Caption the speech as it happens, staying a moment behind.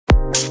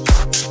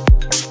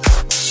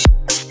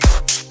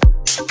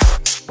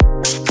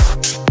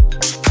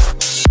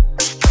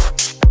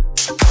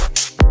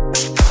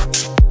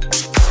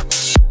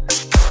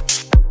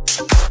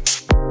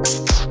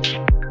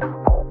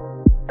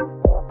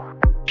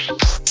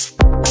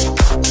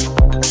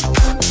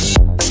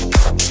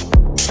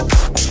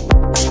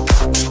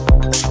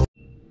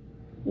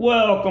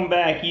Welcome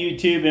back,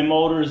 YouTube and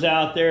molders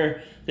out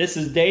there. This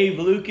is Dave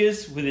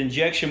Lucas with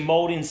Injection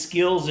Molding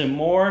Skills and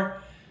More.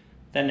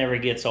 That never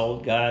gets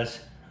old,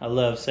 guys. I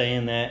love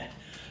saying that.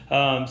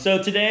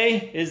 So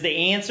today is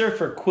the answer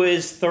for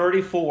quiz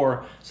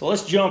 34. So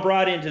let's jump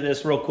right into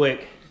this real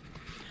quick.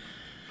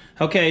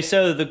 Okay,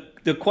 so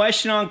the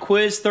question on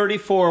quiz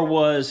 34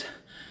 was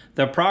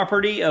the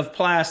property of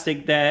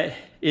plastic that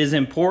is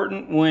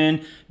important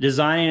when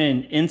designing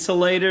an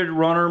insulated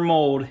runner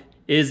mold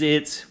is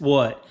its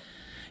what?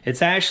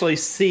 It's actually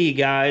C,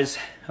 guys,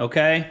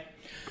 okay?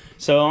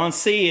 So on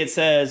C it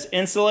says,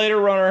 insulated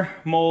runner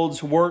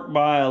molds work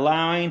by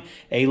allowing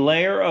a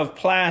layer of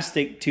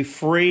plastic to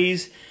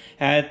freeze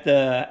at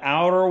the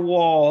outer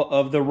wall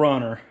of the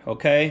runner,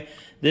 okay?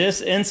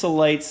 This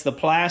insulates the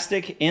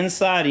plastic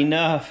inside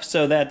enough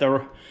so that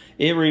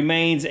it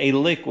remains a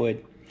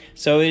liquid.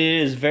 So it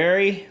is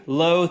very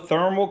low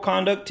thermal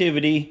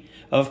conductivity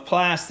of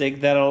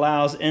plastic that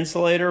allows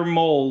insulator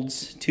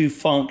molds to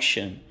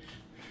function.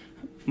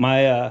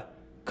 My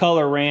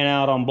color ran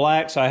out on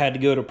black, so I had to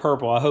go to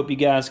purple. I hope you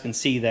guys can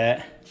see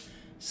that.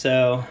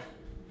 So,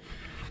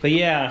 but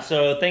yeah,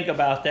 so think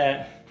about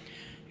that.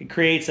 It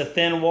creates a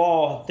thin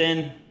wall,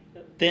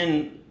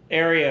 thin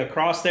area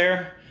across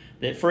there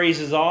that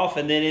freezes off,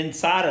 and then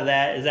inside of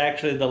that is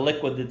actually the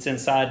liquid that's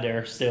inside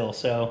there still.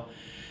 So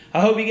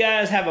I hope you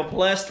guys have a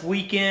blessed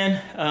weekend.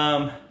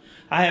 I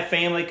have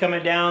family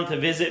coming down to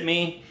visit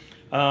me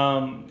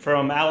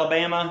from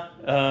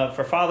Alabama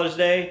for Father's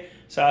Day.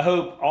 So I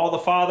hope all the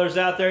fathers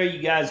out there,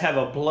 you guys have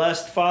a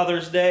blessed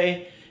Father's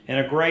Day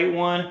and a great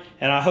one.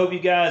 And I hope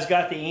you guys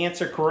got the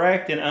answer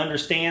correct and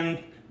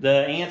understand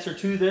the answer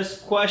to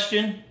this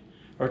question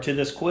or to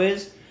this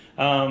quiz.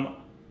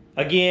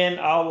 Again,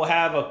 I will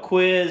have a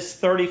quiz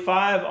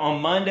 35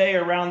 on Monday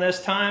around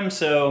this time.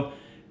 So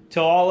to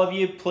all of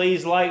you,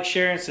 please like,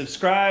 share, and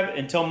subscribe.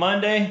 Until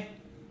Monday,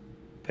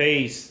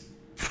 peace.